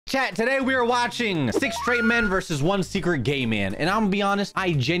Chat, today we are watching 6 straight men versus 1 secret gay man. And I'm gonna be honest,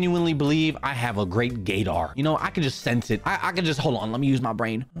 I genuinely believe I have a great gaydar. You know, I can just sense it. I can just, hold on, let me use my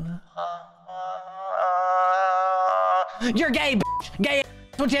brain. You're gay, bitch. Gay,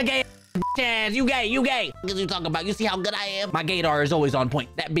 what you gay, bitch. You gay, you gay. What you talking about? You see how good I am? My gaydar is always on point.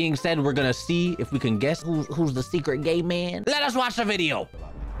 That being said, we're gonna see if we can guess who's the secret gay man. Let us watch the video.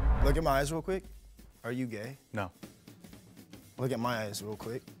 Look at my eyes real quick. Are you gay? No. Look at my eyes real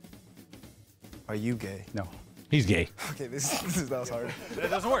quick. Are you gay? No. He's gay. Okay, that was hard. It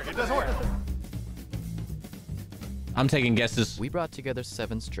doesn't work. It doesn't work. I'm taking guesses. We brought together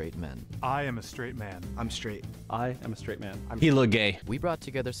 7 straight men. I am a straight man. I'm straight. I am a straight man. He look gay. We brought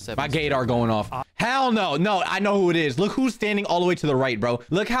together 7. My gaydar going off. Hell no. No, I know who it is. Look who's standing all the way to the right, bro.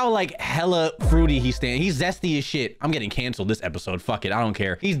 Look how like hella fruity he's standing. He's zesty as shit. I'm getting canceled this episode. Fuck it. I don't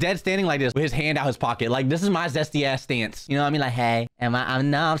care. He's dead standing like this with his hand out his pocket. Like, this is my zesty ass stance. You know what I mean? Like, hey,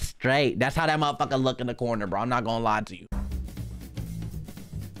 I'm straight. That's how that motherfucker look in the corner, bro. I'm not gonna lie to you.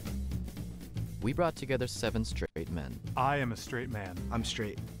 We brought together 7 straight men. I am a straight man. I'm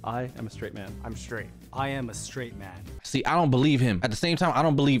straight. I am a straight man. I'm straight. I am a straight man. See, I don't believe him. At the same time, I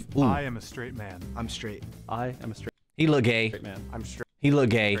don't believe. Ooh, I am a straight man. I'm straight. I am a straight he look gay. man. I'm straight. He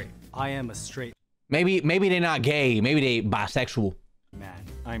look gay. I am a straight Maybe they're not gay. Maybe they bisexual. man.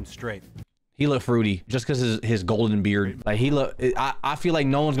 I'm straight. He look fruity just because his golden beard. Like, he look. I feel like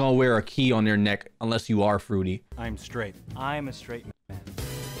no one's gonna wear a key on their neck unless you are fruity. I'm straight. I'm a straight man.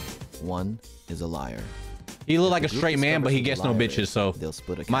 1 is a liar. He look like a If the straight group man, but he discovers who gets the no liar bitches, is, so they'll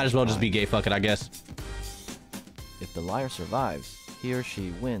split a might as well cash just be prize. gay. Fuck it, I guess. If the liar survives, he or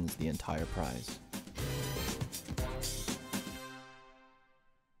she wins the entire prize.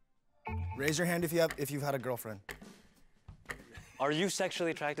 Raise your hand if you've had a girlfriend. Are you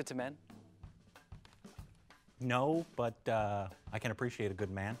sexually attracted to men? No, but I can appreciate a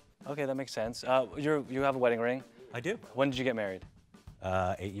good man. Okay, that makes sense. You have a wedding ring. I do. When did you get married?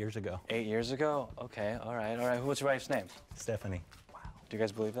 8 years ago. 8 years ago? Okay, all right, all right. What's your wife's name? Stephanie. Do you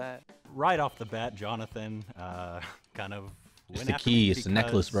guys believe that? Right off the bat, Jonathan kind of It's went the after key. me It's the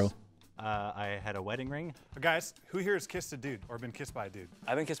necklace, bro. because, I had a wedding ring. Guys, who here has kissed a dude or been kissed by a dude?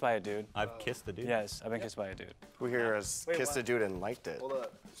 I've been kissed by a dude. I've kissed the dude. Yes, I've been kissed by a dude. Who here has kissed a dude and liked it?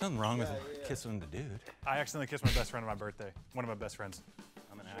 There's nothing wrong with kissing the dude. I accidentally kissed my best friend on my birthday. One of my best friends.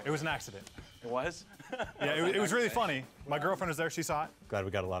 It was an accident. It was? Yeah, it was really funny. My girlfriend was there. She saw it. Glad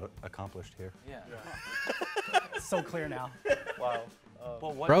we got a lot accomplished here. Yeah. It's so clear now. Wow.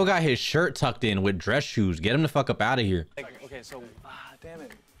 Well, what? Bro got his shirt tucked in with dress shoes. Get him the fuck up out of here. Like, okay, so, damn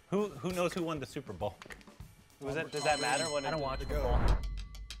it. Who knows who won the Super Bowl? Does that matter? When I don't watch football.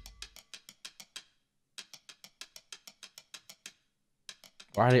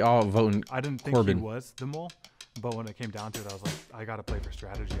 Why are they all voting I didn't think Corbin? he was the mole, but when it came down to it, I was like, I gotta play for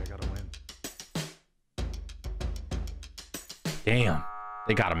strategy. I gotta win. Damn.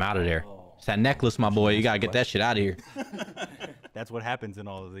 They got him out of there. It's that necklace, my boy. You gotta get that shit out of here. That's what happens in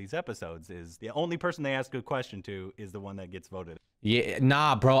all of these episodes is the only person they ask a question to is the one that gets voted. Yeah,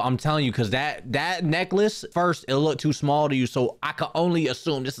 nah, bro. I'm telling you, because that necklace, first, it'll look too small to you. So I could only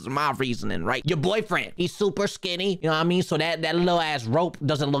assume, this is my reasoning, right? Your boyfriend, he's super skinny. You know what I mean? So that little ass rope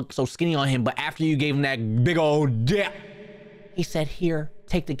doesn't look so skinny on him. But after you gave him that big old dip, he said, here,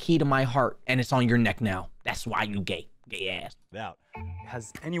 take the key to my heart. And it's on your neck now. That's why you gay. Gay ass. Out.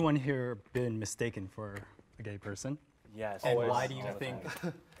 Has anyone here been mistaken for a gay person? Yes. And why do you think?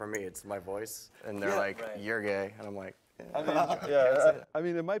 For me, it's my voice, and they're like, right. "You're gay," and I'm like, I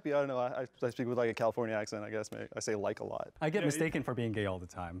mean, it might be. I don't know. I speak with like a California accent. I guess I say like a lot. I get mistaken for being gay all the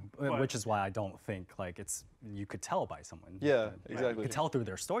time, which is why I don't think like you could tell by someone. Yeah, You exactly. could tell through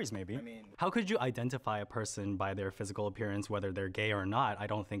their stories, maybe. How could you identify a person by their physical appearance, whether they're gay or not? I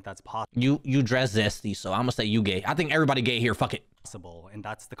don't think that's You dress zesty, so I'm gonna say you gay. I think everybody gay here. Fuck it. possible, and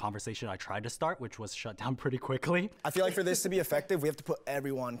that's the conversation I tried to start, which was shut down pretty quickly. I feel like for this to be effective, we have to put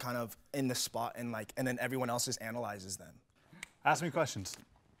everyone kind of in the spot and then everyone else just analyzes them. Ask me questions.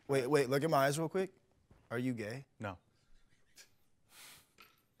 Wait, look at my eyes real quick. Are you gay? No.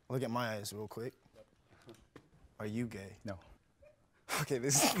 Look at my eyes real quick. Are you gay? No. Okay,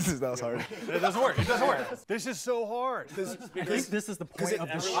 that was hard. It doesn't work. It doesn't work. This is so hard. I think this is the point of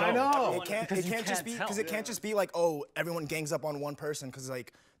the show. I know. It can't just be like, oh, everyone gangs up on one person, because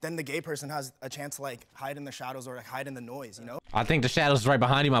like then the gay person has a chance to like hide in the shadows or like hide in the noise, you know? I think the shadow's right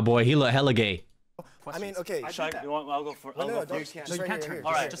behind you, my boy. He look hella gay. I mean, okay. I'll go for. No, I'll go don't. first. Just right can't here, turn.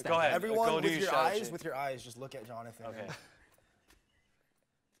 All right, Just go ahead. Everyone Go do with your strategy. eyes, just look at Jonathan. Okay.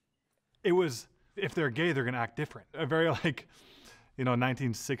 It was, if they're gay, they're gonna act different. A very like,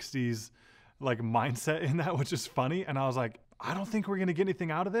 1960s like mindset in that, which is funny. And I was like, I don't think we're gonna get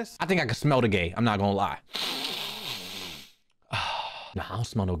anything out of this. I think I can smell the gay. I'm not gonna lie. Nah, I don't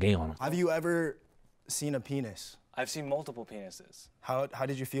smell no gay on him. Have you ever seen a penis? I've seen multiple penises. How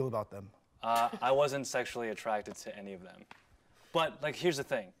did you feel about them? I wasn't sexually attracted to any of them. But like, here's the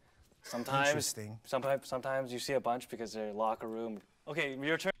thing. Interesting. Sometimes you see a bunch because they're locker room. Okay,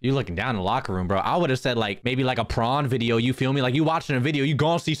 your turn. You looking down in the locker room, bro. I would have said like maybe like a prawn video. You feel me? Like you watching a video, you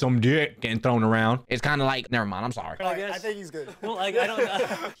gonna see some dick getting thrown around. It's kind of like, never mind. I'm sorry. I think he's good. Well, like, I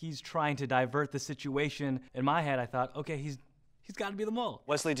don't. He's trying to divert the situation. In my head, I thought, okay, he's got to be the mole.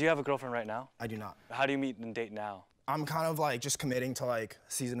 Wesley, do you have a girlfriend right now? I do not. How do you meet and date now? I'm kind of like just committing to like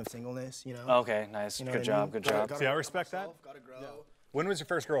season of singleness, you know? Okay, nice. You know Good what I mean? job. Good job. See, I respect that. Gotta grow. When was your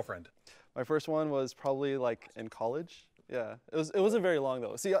first girlfriend? My first one was probably like in college. Yeah, it wasn't very long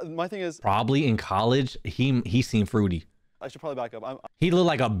though. See, my thing is, Probably in college, he seemed fruity. I should probably back up. He looked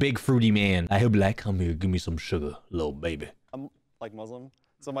like a big fruity man. He'll be like, come here, give me some sugar, little baby. I'm like Muslim,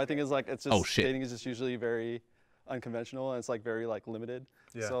 so my thing is like it's just Oh, shit. dating is just usually very unconventional and it's like very like limited.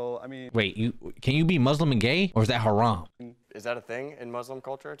 Yeah. So I mean, Wait, can you be Muslim and gay, or is that haram? Is that a thing in Muslim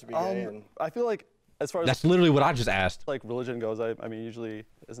culture to be gay? And I feel like as far as That's literally what I just asked. like religion goes, I mean usually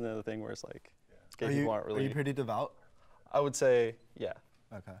isn't it a thing where it's like gay people aren't really. Are you pretty devout? I would say yeah.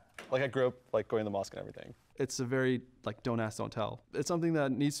 Okay. Like I grew up like going to the mosque and everything. It's a very like don't ask, don't tell. It's something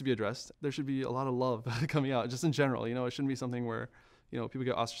that needs to be addressed. There should be a lot of love coming out, just in general. You know, it shouldn't be something where, you know, people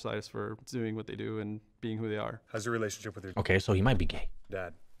get ostracized for doing what they do and being who they are. How's your relationship with your Okay, so he might be gay.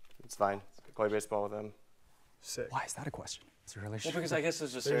 dad? it's fine. Play baseball with him. Sick. Why is that a question? Is there a Well, relationship? because I guess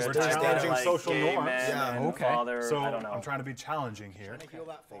there's a We're stereotype challenging that, like, social gay norms. men Yeah. and Okay. father, So I don't know. I'm trying to be challenging here.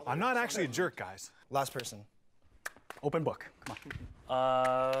 I'm not actually a jerk, guys. Last person. Open book. Come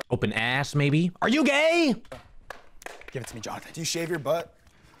on. Open ass, maybe? Are you gay? Give it to me, Jonathan. Do you shave your butt?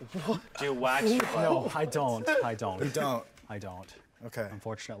 Do you wax your butt? No, I don't. I don't. You don't. I don't. Okay.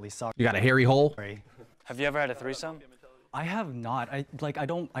 Unfortunately, sorry. You got a hairy hole? Have you ever had a threesome? I have not. I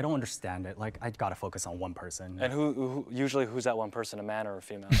don't understand it. Like I gotta focus on one person. And usually who's that one person, a man or a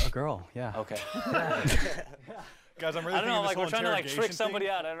female? A girl, yeah. Okay. Guys, I'm really I don't know, thinking like we're this trying to whole like trick interrogation somebody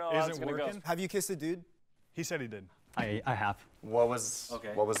thing out. I don't know how it's isn't gonna go. working. Have you kissed a dude? He said he did. I have. What was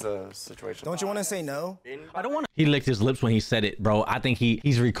Okay. what was the situation? Don't you want to say no? I don't want He licked his lips when he said it, bro. I think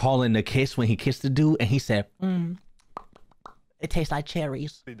he's recalling the kiss when he kissed the dude, and he said, it tastes like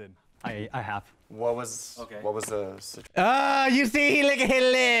cherries. He did. I have. What was the situation? Ah, you see, he licking his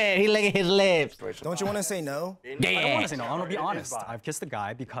lip. He licking his lips. Don't you want to say no? I don't Yeah. want to say no. I'm gonna be honest. I've kissed a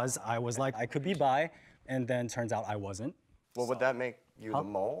guy because I was like I could be bi, and then turns out I wasn't. Well, would that make you the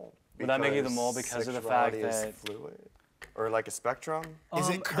mole? Would that make you the mole because of the fact sexuality is that- fluid, or like a spectrum? Is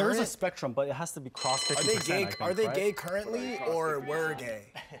it There is a current? spectrum, but it has to be cross 50%. Are they gay? I think, Are they right? gay currently or were gay?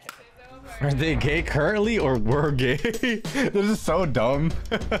 Are they gay currently or were gay? This is so dumb.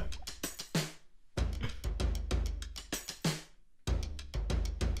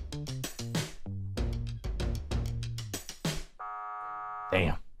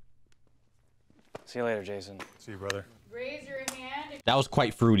 Damn. See you later, Jason. See you, brother. Raise your hand if That was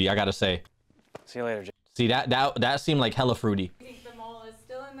quite fruity, I gotta say. See you later, Jason. See, that seemed like hella fruity. you think the mole is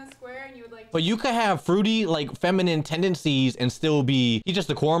still in the square and you would like to But you could have fruity, like feminine tendencies and still be, he just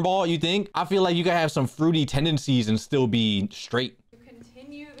a cornball, you think? I feel like you could have some fruity tendencies and still be straight.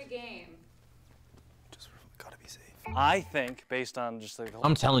 continue the game. Just gotta be safe. I think, based on just like the whole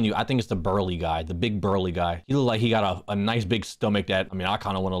I'm telling you, I think it's the burly guy, the big burly guy. He look like he got a nice big stomach that, I mean, I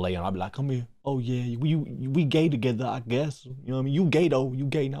kind of want to lay on. I'd be like, come here. Oh yeah, we gay together, I guess. You know what I mean? You gay though, you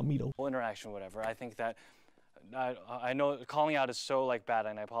gay, not me though. interaction, whatever. I think that I know calling out is so like bad,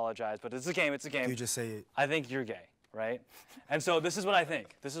 and I apologize, but it's a game. It's a game. You just say it. I think you're gay, right? And so this is what I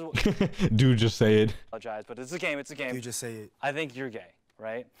think. This is what Dude, just say it. apologize, but it's a game. It's a game. You just say it. I think you're gay,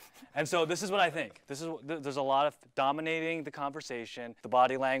 right? And so this is what I think. This is there's a lot of dominating the conversation, the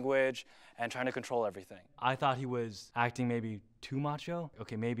body language, and trying to control everything. I thought he was acting maybe too macho.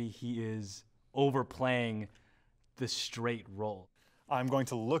 Okay, maybe he is overplaying the straight role. I'm going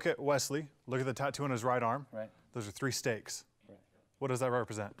to look at Wesley, look at the tattoo on his right arm. Right. Those are 3 stakes. Right. What does that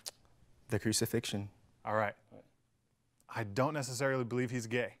represent? The crucifixion. All right. I don't necessarily believe he's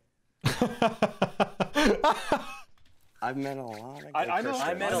gay. I've met a lot of gay I know. Christians.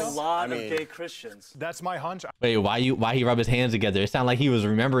 I met a lot of gay Christians. That's my hunch. Wait, why he rub his hands together? It sounded like he was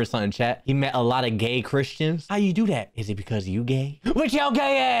remembering something, chat. He met a lot of gay Christians. How you do that? Is it because you gay? With your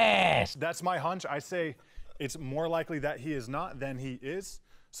gay ass! That's my hunch. I say it's more likely that he is not than he is,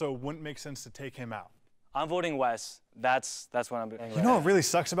 so it wouldn't make sense to take him out. I'm voting Wes. That's what I'm doing. You know what really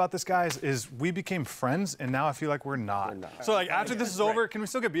sucks about this, guys, is we became friends, and now I feel like we're not. So like after this is over, can we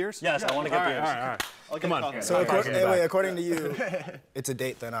still get beers? Yes, I want to get beers. All right. Come on. So according to you, it's a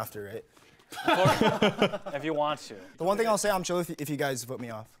date then after, right? If you want to. The one thing I'll say, I'm chill if you guys vote me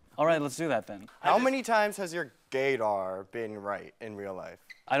off. All right, let's do that then. How many times has your gaydar been right in real life?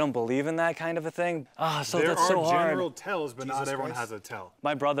 I don't believe in that kind of a thing. So There that's are so hard. general tells, but not everyone has a tell.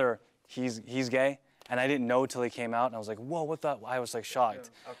 My brother, he's gay, and I didn't know till he came out, and I was like, whoa, what the? I was like shocked.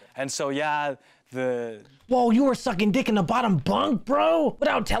 Okay. And so yeah, Whoa, you were sucking dick in the bottom bunk, bro?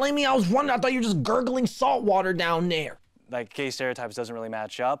 Without telling me, I was wondering. I thought you were just gurgling salt water down there. like gay stereotypes doesn't really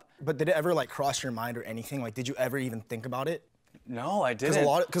match up. But did it ever like cross your mind or anything? Like, did you ever even think about it? No, I didn't.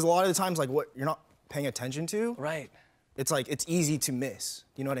 Because a lot of the times, like what you're not paying attention to. Right. It's like, it's easy to miss.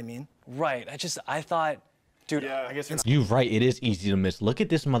 You know what I mean? Right. I thought, dude, yeah, I guess you're right. It is easy to miss. Look at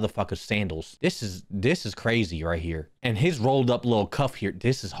this motherfucker's sandals. This is crazy right here. And his rolled up little cuff here.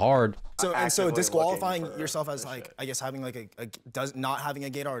 This is hard. So disqualifying yourself as like, I guess having like not having a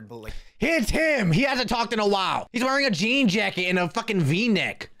gaydar, but like. It's him. He hasn't talked in a while. He's wearing a jean jacket and a fucking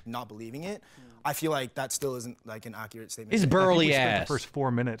V-neck. Not believing it. I feel like that still isn't like an accurate statement. His burly ass. Spent the first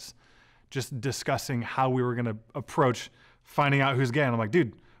 4 minutes just discussing how we were gonna approach finding out who's gay. And I'm like,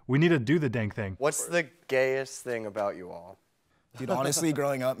 dude, we need to do the dang thing. What's the gayest thing about you all? Dude, honestly,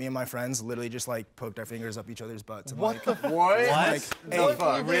 growing up, me and my friends literally just like poked our fingers up each other's butts. And, What like, the fuck? What? Like,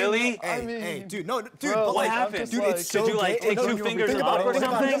 hey, really? Hey, dude, no, dude, Bro, but like, what happened? dude, it's so Did you like gay. take two fingers think up about or it.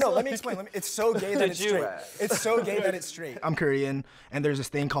 something? No, let me explain. It's so gay that it's Did you? straight. It's so gay that it's straight. I'm Korean, and there's this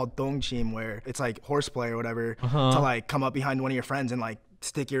thing called dongchim where it's like horseplay or whatever to like come up behind one of your friends and like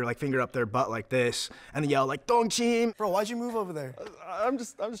stick your like finger up their butt like this and then yell like dongchim. Bro, why'd you move over there? I'm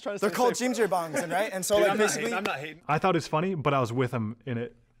just trying to. They're called jimjirbangs, right? And so Dude, like I'm basically, not hating. I thought it's funny, but I was with him in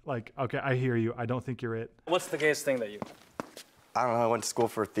it. Like, okay, I hear you. I don't think you're it. What's the gayest thing that you? I don't know. I went to school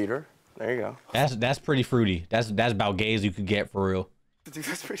for theater. There you go. That's pretty fruity. That's about gay as you could get for real. Dude,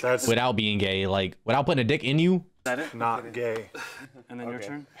 that's pretty. Without being gay, like without putting a dick in you. Is that it? Not gay. And then your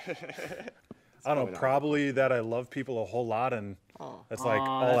turn. I don't know. Probably that I love people a whole lot, and that's like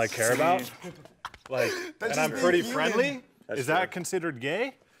all I care about. Like, and I'm pretty friendly. Is that considered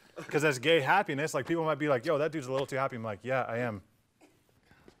gay? Because that's gay happiness. Like people might be like, "Yo, that dude's a little too happy." I'm like, "Yeah, I am."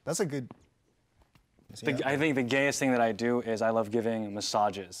 that's a good. I think the gayest thing that I do is I love giving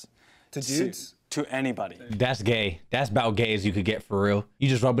massages. To dudes? To anybody. That's gay. That's about gay as you could get for real. You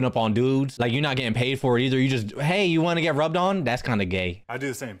just rubbing up on dudes. Like you're not getting paid for it either. You just, hey, you want to get rubbed on? That's kind of gay. I do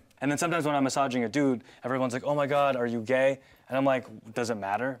the same. And then sometimes when I'm massaging a dude, everyone's like, oh my God, are you gay? And I'm like, does it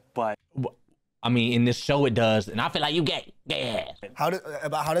matter? But I mean, in this show it does, and I feel like you gay. Yeah. How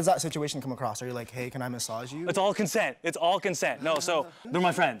does that situation come across? Are you like, hey, can I massage you? it's all consent. It's all consent. No, so they're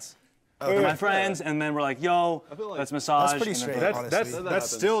my friends. They're my friends, and then we're like, yo, let's massage. That's pretty and then straight. That's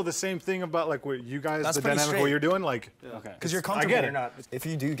still the same thing about like what you guys, That's the pretty dynamic what straight. you're doing. Like, Okay. Because you're comfortable. I get it. If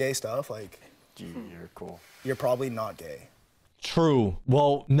you do gay stuff, like, You're cool. you're probably not gay. True.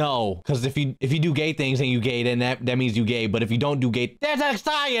 Well, no, because if you do gay things and you gay, then that means you gay. But if you don't do gay, there's a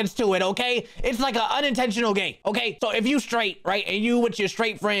science to it, okay? It's like an unintentional gay, okay? So if you straight, right, and you with your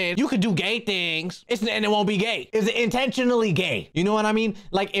straight friends, you could do gay things, and it won't be gay. It's intentionally gay. You know what I mean?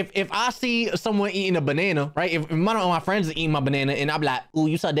 Like if I see someone eating a banana, right? If one of my friends is eating my banana and I'm like, ooh,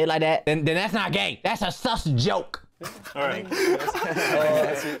 you saw that like that, then that's not gay. That's a sus joke. all right.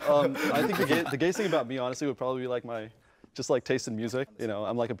 I think the gayest thing about me, honestly, would probably be like just like taste in music. You know,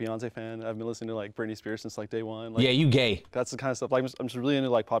 I'm like a Beyonce fan. I've been listening to like Britney Spears since like day one. Like, Yeah, you gay. That's the kind of stuff. Like I'm just really into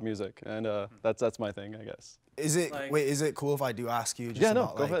like pop music, and that's my thing, I guess. Is it is it cool if I do ask you just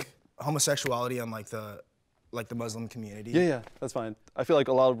about go like ahead. homosexuality and like the Muslim community? Yeah, that's fine. I feel like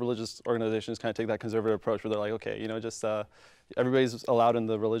a lot of religious organizations kind of take that conservative approach where they're like, okay, you know, just everybody's allowed in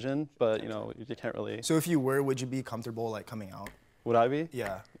the religion, but you know, you can't really. So if you were, would you be comfortable like coming out? Would I be?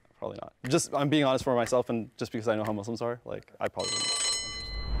 Yeah. Probably not. Just I'm being honest for myself, and just because I know how Muslims are, like I probably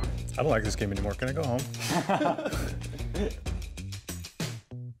wouldn't. I don't like this game anymore. Can I go home?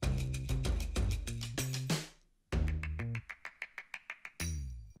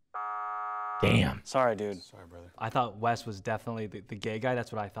 Damn. Sorry, dude. Sorry, brother. I thought Wes was definitely the gay guy.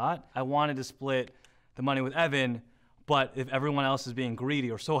 That's what I thought. I wanted to split the money with Evan, but if everyone else is being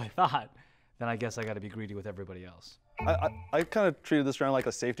greedy, or so I thought, then I guess I got to be greedy with everybody else. I kind of treated this round like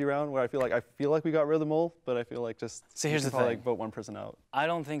a safety round, where I feel like we got rid of the mole, but I feel like just here's the probably thing. like vote one person out. I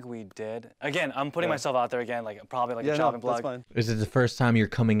don't think we did. Again, I'm putting myself out there again, like probably like Yeah, a no, chopping that's block. fine. Is it the first time you're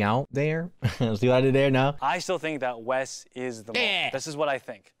coming out there? See what I did there now? I still think that Wes is the mole. Yeah. This is what I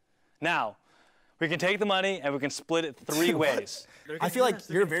think. Now, We can take the money and we can split it 3 ways. I feel like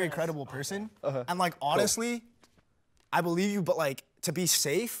you're a very credible person, and like honestly, I believe you. But like to be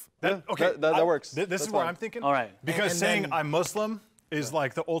safe, that works. This is where I'm thinking. All right. Because saying I'm Muslim is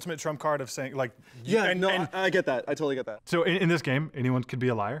like the ultimate trump card of saying like. I get that. I totally get that. So in this game, anyone could be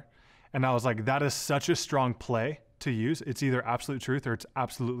a liar, and I was like, that is such a strong play to use. It's either absolute truth or it's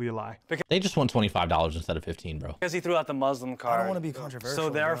absolutely a lie. They just won $25 instead of 15, bro. Because he threw out the Muslim card. I don't want to be controversial. So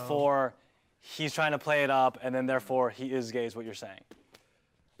therefore, he's trying to play it up, and then therefore he is gay is what you're saying.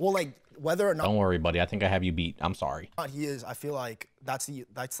 Well, like whether or not. Don't worry, buddy. I think I have you beat. I'm sorry. He is. I feel like that's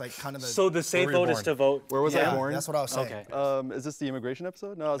like kind of the. So the safe vote is to vote. Where was I born? That's what I was saying. Okay. Is this the immigration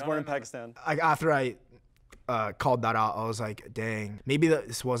episode? No, I was born in Pakistan. After I called that out, I was like, dang, maybe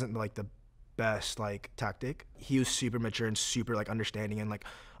this wasn't like the best like tactic. He was super mature and super like understanding and like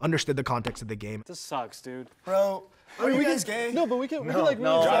understood the context of the game. This sucks, dude. Bro, are you guys gay? No, but we can No, like. I'm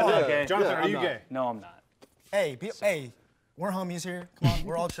not gay. Jonathan, are you gay? No, I'm not. Hey, we're homies here. Come on,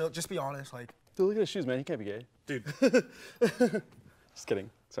 we're all chill. Just be honest, like. Dude, look at his shoes, man. He can't be gay. Dude. Just kidding.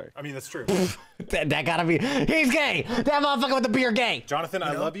 Sorry. I mean, that's true. that gotta be. He's gay. That motherfucker with the beard gay. Jonathan,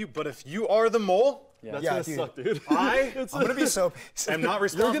 I love you, but if you are the mole, that's gonna suck, dude. I'm gonna be so. am not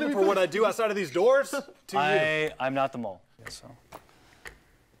responsible for what I do outside of these doors. To you. I'm not the mole. So.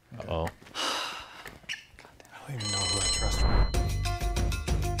 Uh-oh. I don't even know who I trust.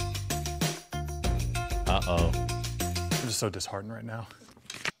 Uh-oh. I'm just so disheartened right now.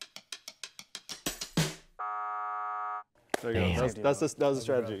 There you go. That was the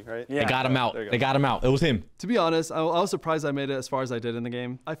strategy, right? Yeah. They got him out. They got him out. It was him. To be honest, I was surprised I made it as far as I did in the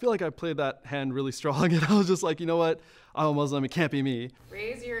game. I feel like I played that hand really strong, and I was just like, you know what? I'm a Muslim. It can't be me.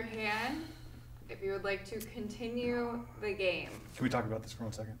 Raise your hand if you would like to continue the game. Can we talk about this for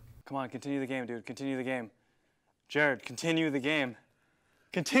 1 second? Come on, continue the game, dude. Continue the game. Jared, continue the game.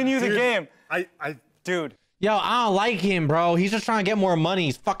 Continue the game. Dude. Yo, I don't like him, bro. He's just trying to get more money.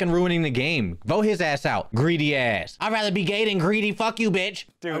 He's fucking ruining the game. Vote his ass out. Greedy ass. I'd rather be gay than greedy. Fuck you, bitch.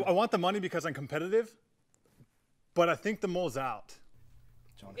 Dude, I want the money because I'm competitive, but I think the mole's out.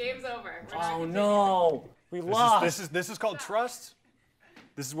 Game's over. Oh no, we lost. This is called trust.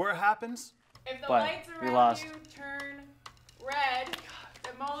 This is where it happens. If the lights around you turn red,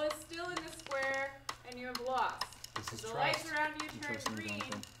 the mole is still in the square and you have lost. If the lights around you turn green,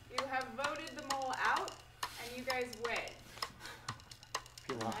 you have voted the mole out and you guys win.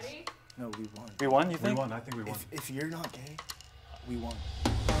 Ready? No, we won. We won, you think? We won. I think we won. If you're not gay, we won.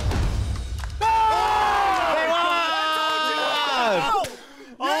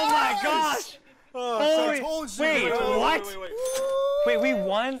 Oh my gosh! Wait, what? Wait, we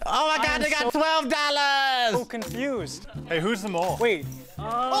won? Oh my God, they got $12. So confused. Hey, who's the mole? Wait.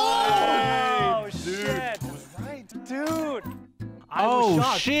 Oh, shit. Dude. I was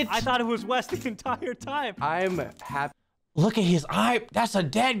shocked. Shit. I thought it was Wes the entire time. I'm happy. Look at his eye. That's a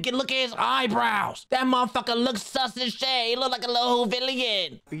dead. Look at his eyebrows. That motherfucker looks sus as shit. He look like a little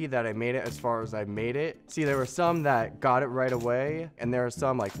villain. That I made it as far as I made it. See, there were some that got it right away, and there are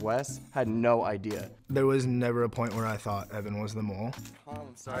some, like Wes, had no idea. There was never a point where I thought Evan was the mole.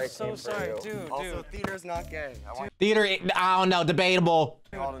 I'm sorry. I'm so sorry, dude. Also, theater's not gay. Theater, I don't know, debatable.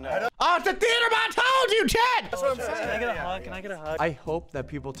 Oh, it's a theater, but I told you, Chad! That's what I'm saying. Can I get a hug? Can I get a hug? I hope that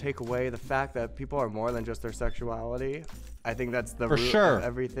people take away the fact that people are more than just their sexuality. I think that's the root of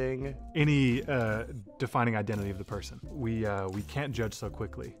everything. Any defining identity of the person. We can't judge so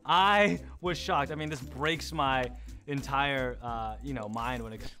quickly. I was shocked. I mean, this breaks my entire, mind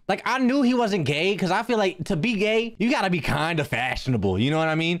when it comes. Like, I knew he wasn't gay, because I feel like to be gay, you gotta be kind of fashionable. You know what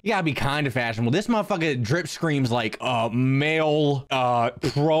I mean? You gotta be kind of fashionable. This motherfucker drip screams like male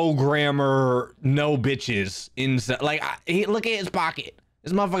programmer, no bitches inside. Like, look at his pocket.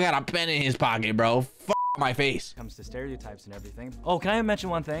 This motherfucker got a pen in his pocket, bro. My face. Comes to stereotypes and everything. Oh, can I mention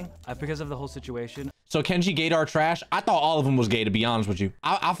one thing? Because of the whole situation. So Kenji gaydar trash. I thought all of them was gay, to be honest with you.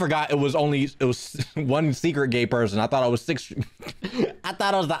 I forgot it was one secret gay person. I thought it was 6. I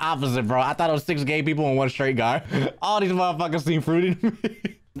thought it was the opposite, bro. I thought it was 6 gay people and 1 straight guy. All these motherfuckers seem fruity to me.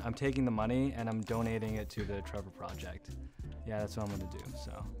 I'm taking the money and I'm donating it to the Trevor Project. Yeah, that's what I'm gonna do.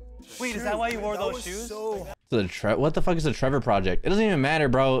 So. Wait, is that why you wore those shoes? What the fuck is the Trevor Project? It doesn't even matter,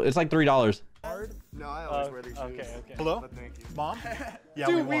 bro. It's like $3. No, I always wear these shoes. Okay. Hello? But thank you. Mom? Yeah,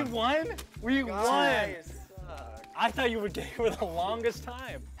 Dude, we won. We won! I thought you were gay for the longest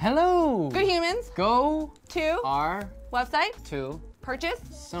time. Hello! Good humans. Go to our website to purchase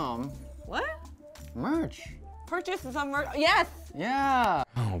some what? merch. Purchase some merch. Yes! Yeah!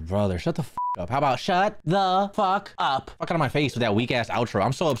 Oh, brother, shut the f up. How about shut the fuck up? Fuck out of my face with that weak ass outro.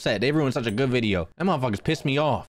 I'm so upset. They ruined such a good video. That motherfuckers pissed me off.